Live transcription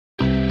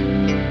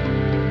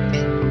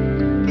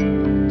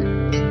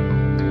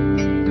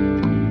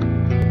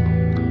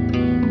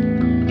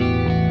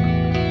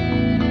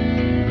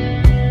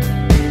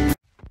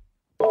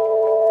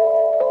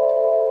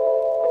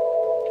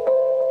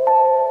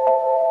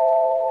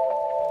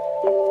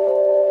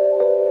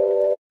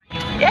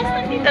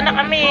Nandito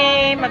na kami.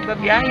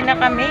 Magbabiyahe na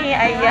kami.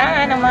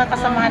 Ayan, ang mga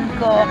kasamahan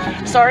ko.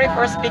 Sorry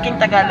for speaking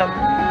Tagalog.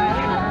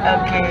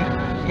 Okay.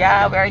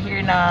 Yeah, we're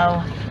here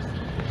now.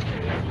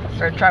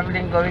 We're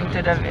traveling, going to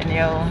the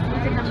venue.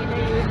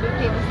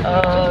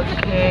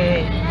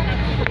 Okay.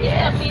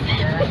 Yes.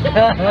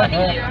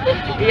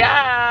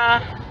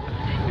 Yeah.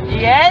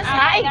 Yes.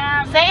 Hi.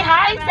 Say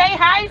hi. Say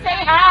hi. Say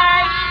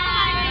hi.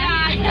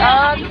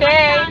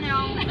 Okay.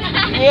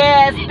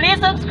 Yes.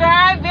 Please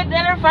subscribe with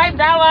the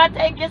 $5.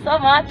 Thank you so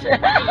much.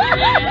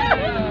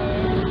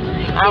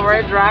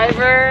 Our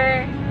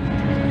driver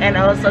and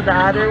also the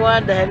other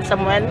one, the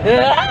handsome one.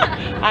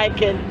 I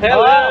can.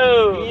 Hello.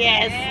 Oh,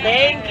 yes.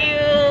 Thank you.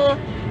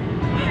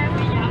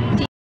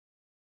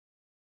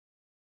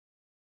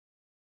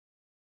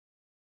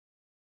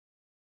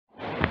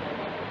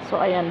 So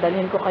ayan,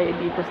 dalhin ko kayo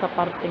dito sa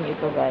parting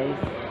ito, guys.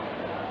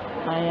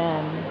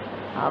 Ayan,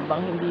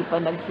 habang hindi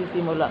pa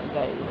nagsisimula,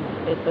 guys.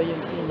 Ito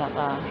yung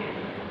pinaka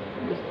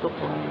gusto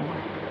kong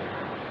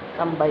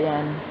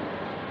tambayan.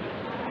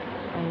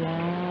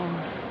 Ayan.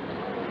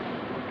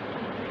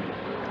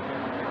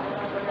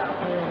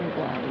 Ayan,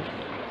 guys.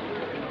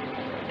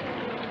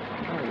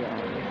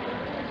 Ayan.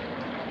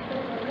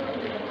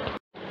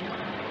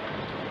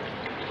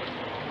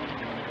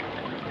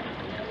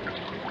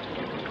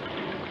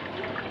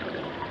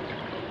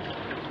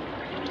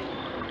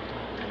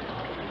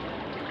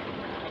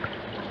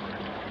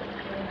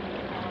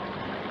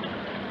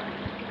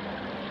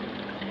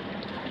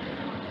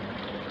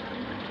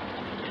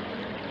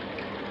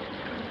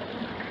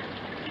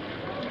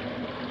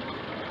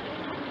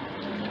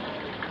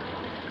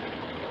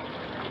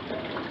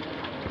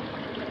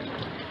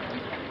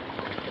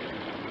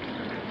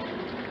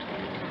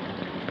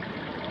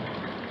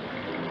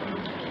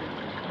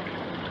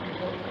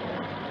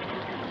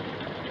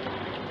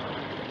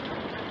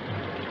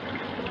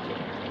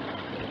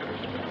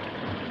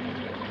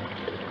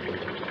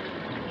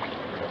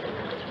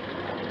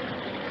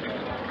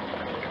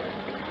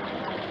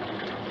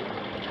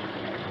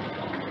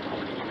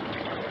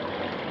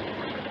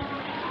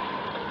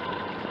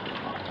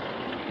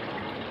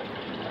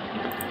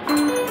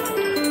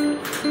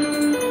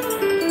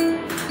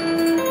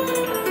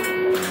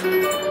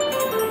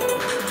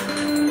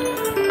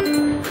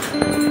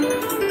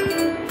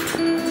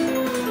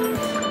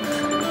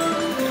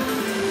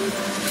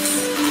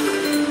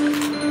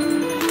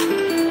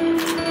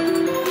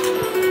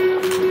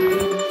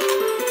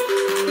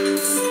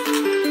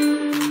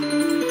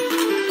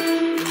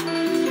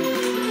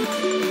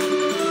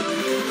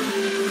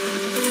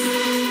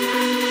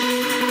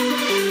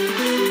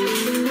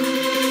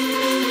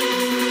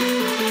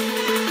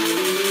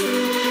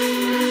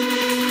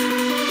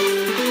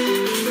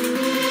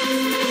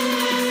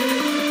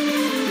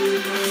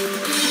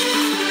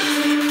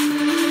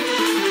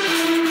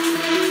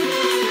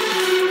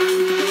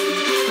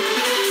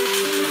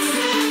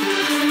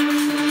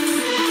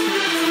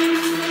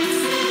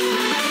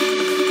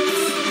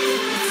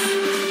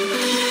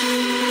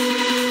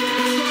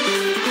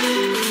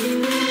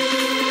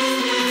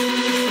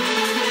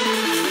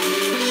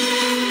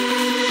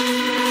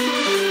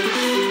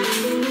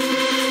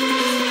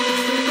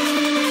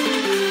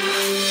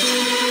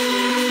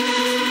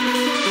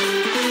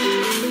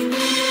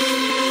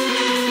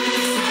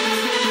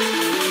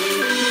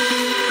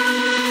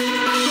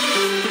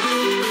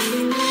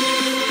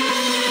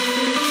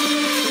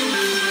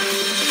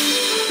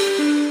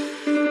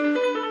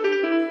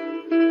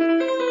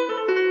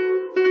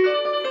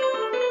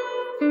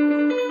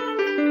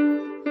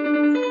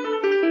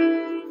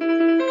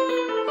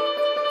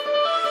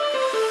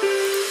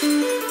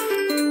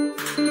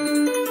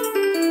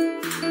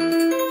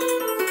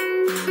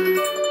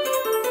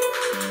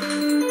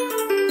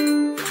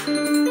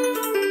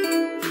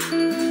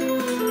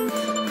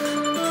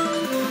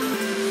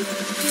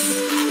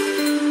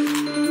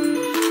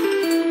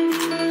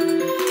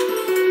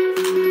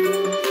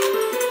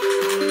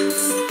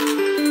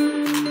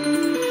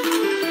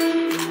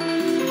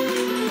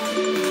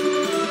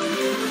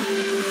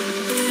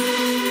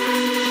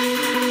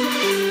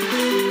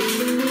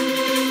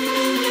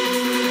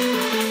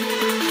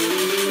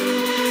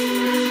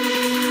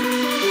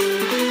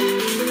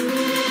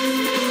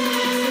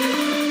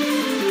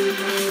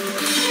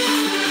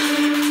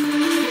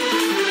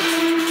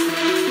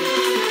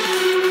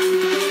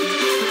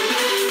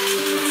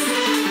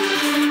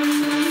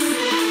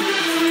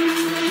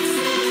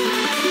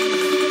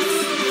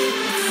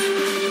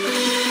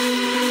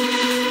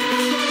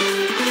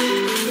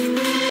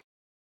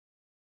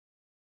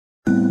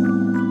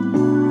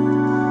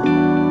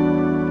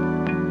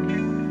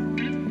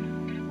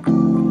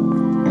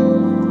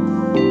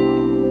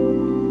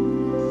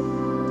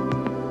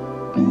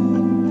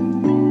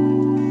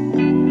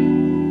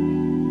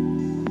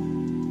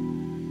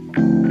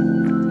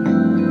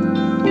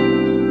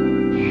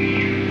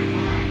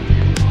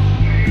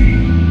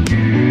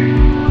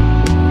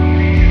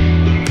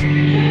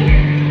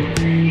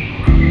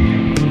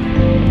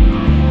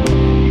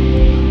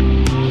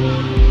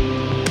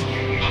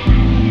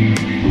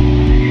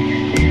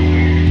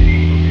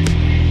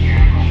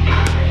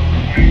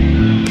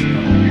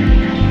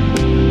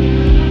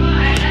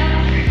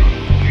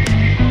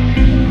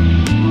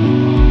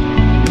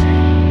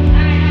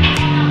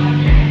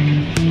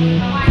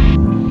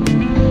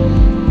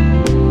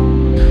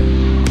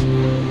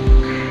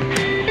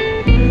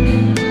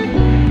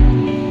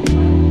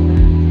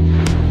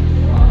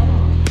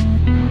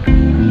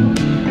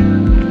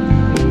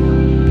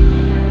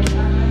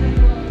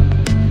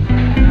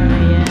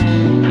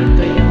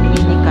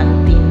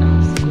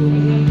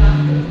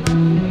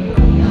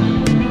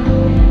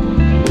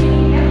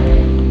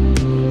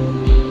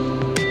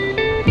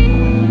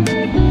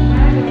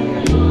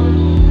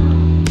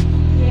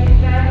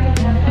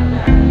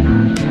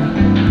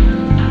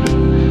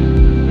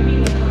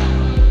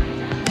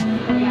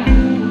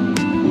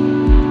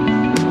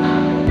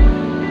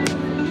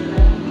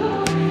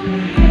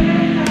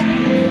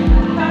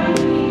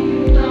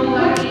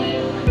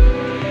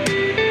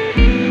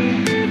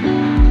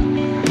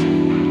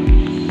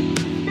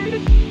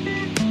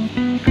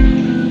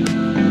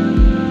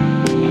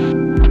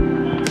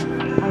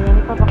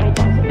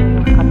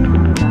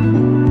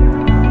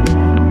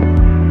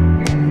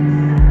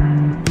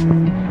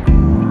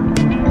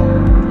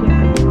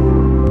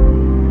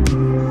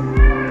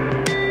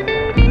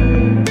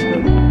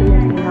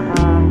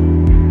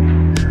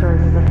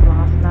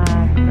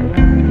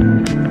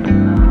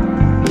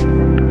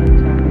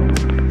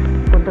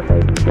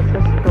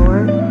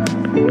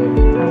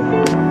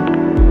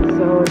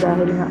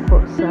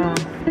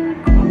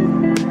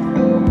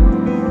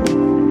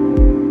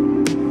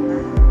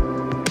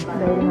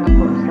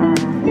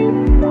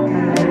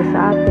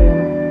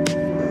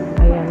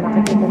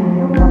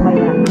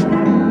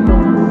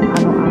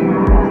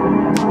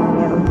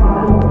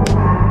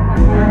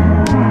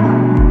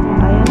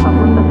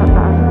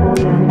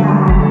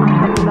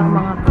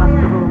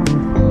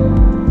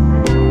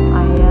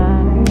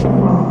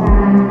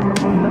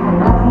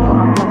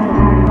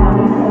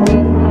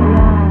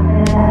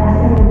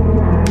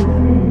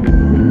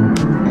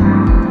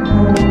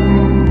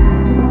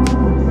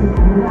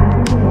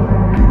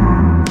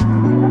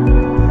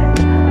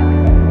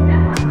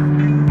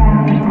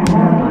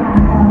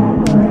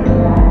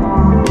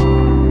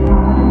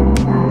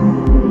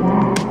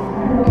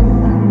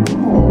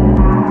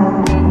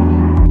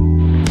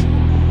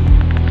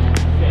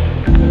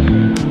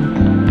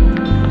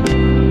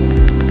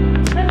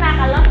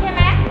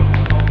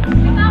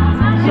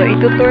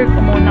 itutour ko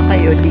muna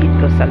kayo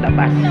dito sa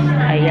labas.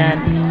 Ayan.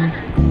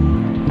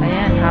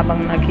 Ayan,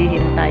 habang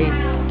naghihintay.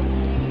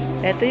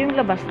 Ito yung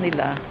labas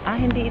nila.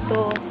 Hindi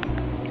ito.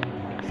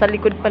 Sa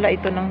likod pala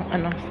ito ng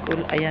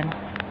school. Ayan.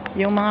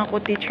 Yung mga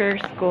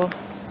co-teachers ko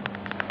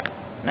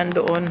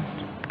nandoon.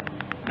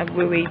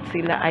 Nagwe-wait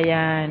sila.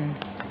 Ayan.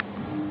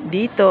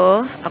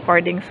 Dito,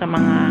 according sa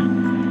mga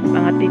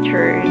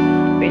teachers,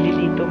 pwede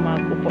dito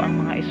magpupo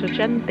ang mga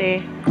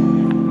estudyante,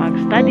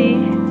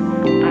 mag-study.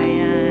 Ayan.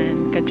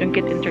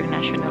 Kajungket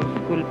International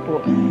School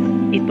po.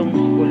 Itong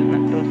school na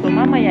to. So,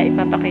 mamaya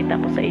ipapakita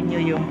ko sa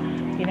inyo yung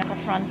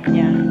pinaka-front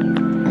niya.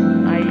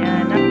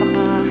 Ayan.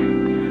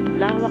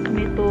 Napaka-lawak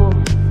nito.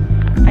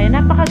 Ayan.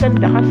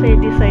 Napakaganda kasi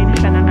design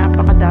siya na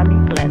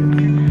napakadaming plants,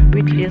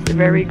 which is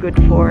very good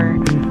for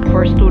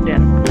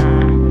student na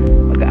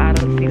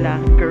mag-aaral sila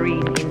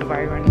green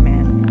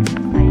environment.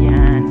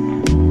 Ayan.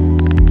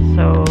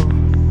 So,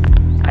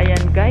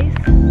 ayan guys.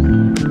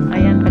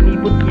 Ayan,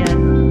 palibot yan.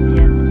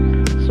 Ayan.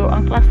 So,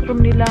 ang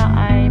classroom nila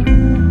ay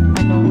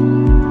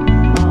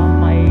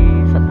may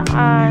sa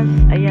taas.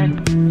 Ayan.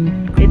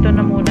 Ito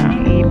na muna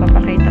ang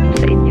ipapakita ko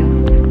sa inyo.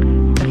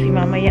 Kasi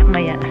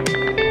mamaya-maya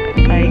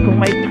ay kung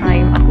may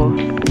time ako,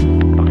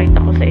 pakita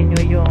ko sa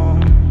inyo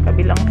yung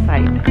kabilang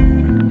side.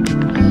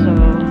 So,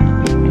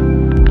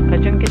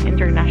 Kajungket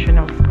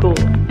International School.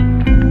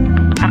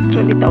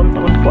 Actually,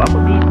 taon-taon po ako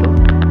dito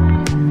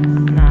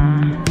na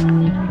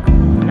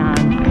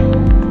nag-judge.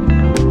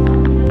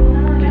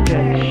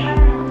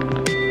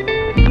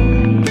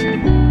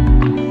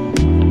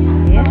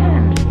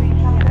 Ayan.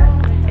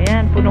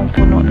 Ayan,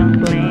 punong-puno ng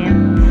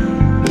plants.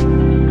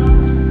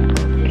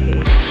 Okay.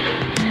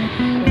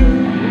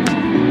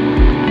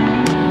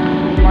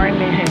 So,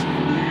 morning.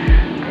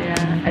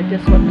 Ayan, I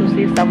just want to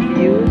see some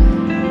views.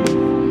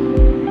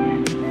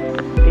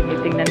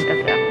 Tinitingnan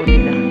kasi ako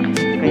nila.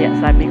 Kaya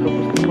sabi ko,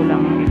 gusto ko lang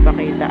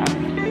ipakita ang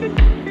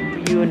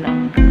view ng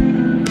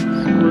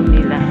school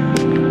nila.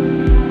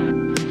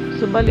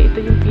 So, bali,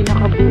 ito yung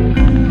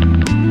pinaka-bunga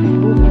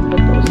ba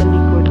to sa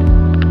likod?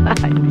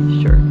 I'm not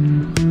sure.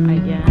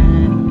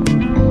 Ayan.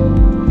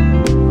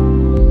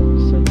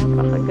 So,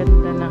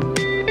 napakaganda ng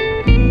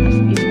as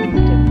in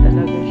mountain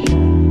talaga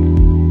siya.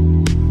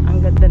 Ang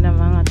ganda ng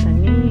mga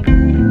tanim.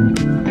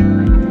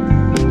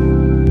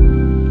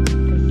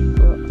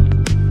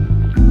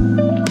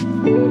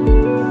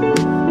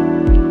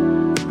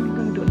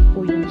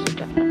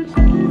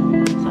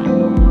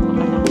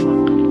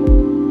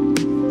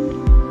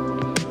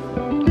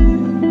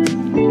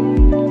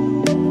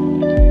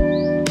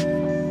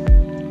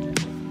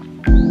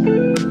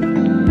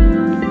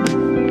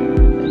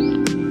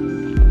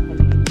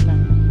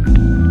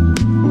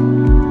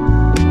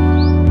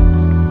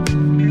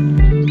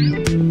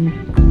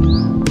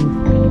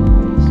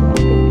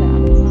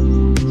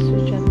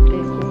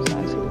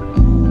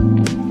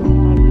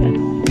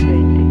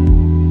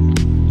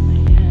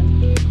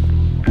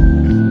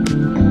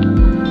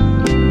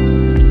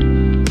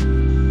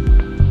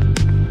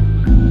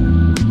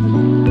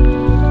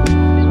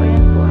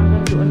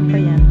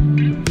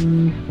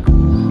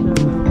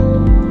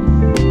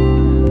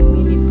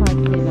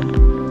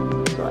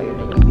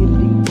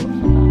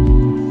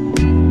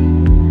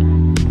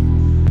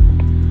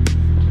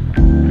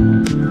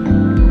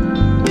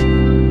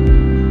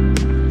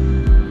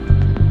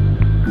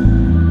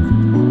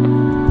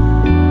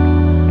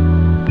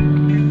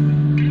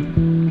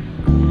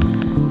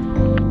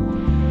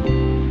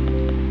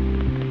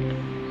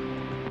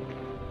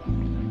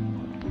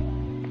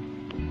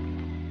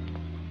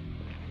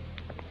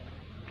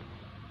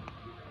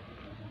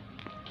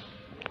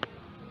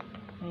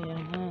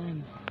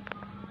 Ayan.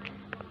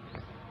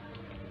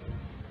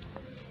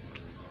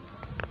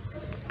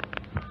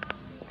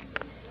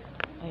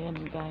 Ayan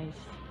guys.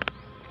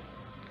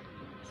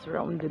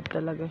 Surrounded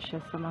talaga siya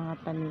sa mga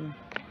tanim.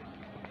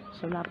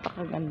 So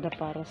napakaganda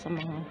para sa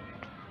mga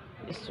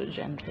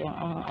estudyante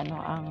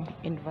ang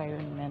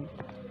environment.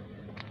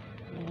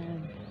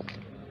 Ayan.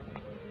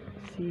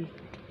 See.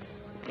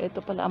 Ito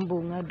pala ang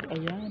bungad.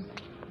 Ayan.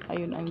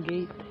 Ayun ang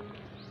gate.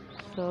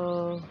 So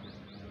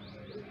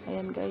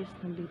ayan guys,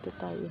 nandito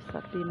tayo sa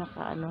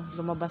pinaka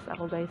lumabas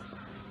ako guys.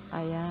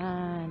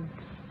 Ayan.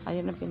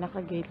 Ayun ang pinaka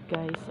gate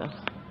guys. Oh.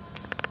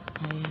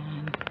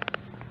 Ayan.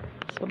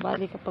 So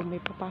bali kapag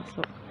may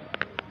papasok.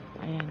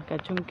 Ayan,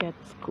 Kajungket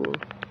School.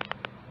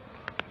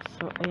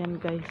 So ayan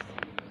guys.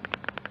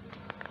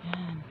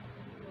 Ayan.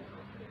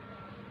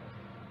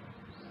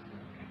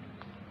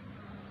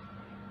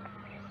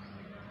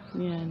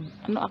 Ayan.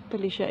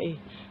 Actually siya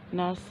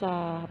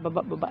nasa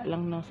baba-baba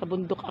lang sa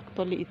bundok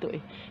actually ito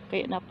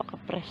kaya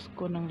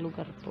napaka-presko ng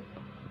lugar po.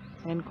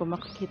 Ayan, kung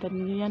makikita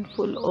niyo yan,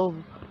 full of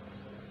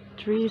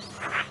trees.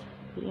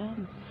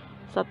 Ayan,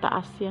 sa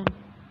taas yan.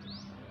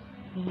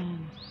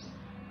 Ayan,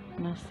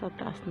 nasa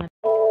taas na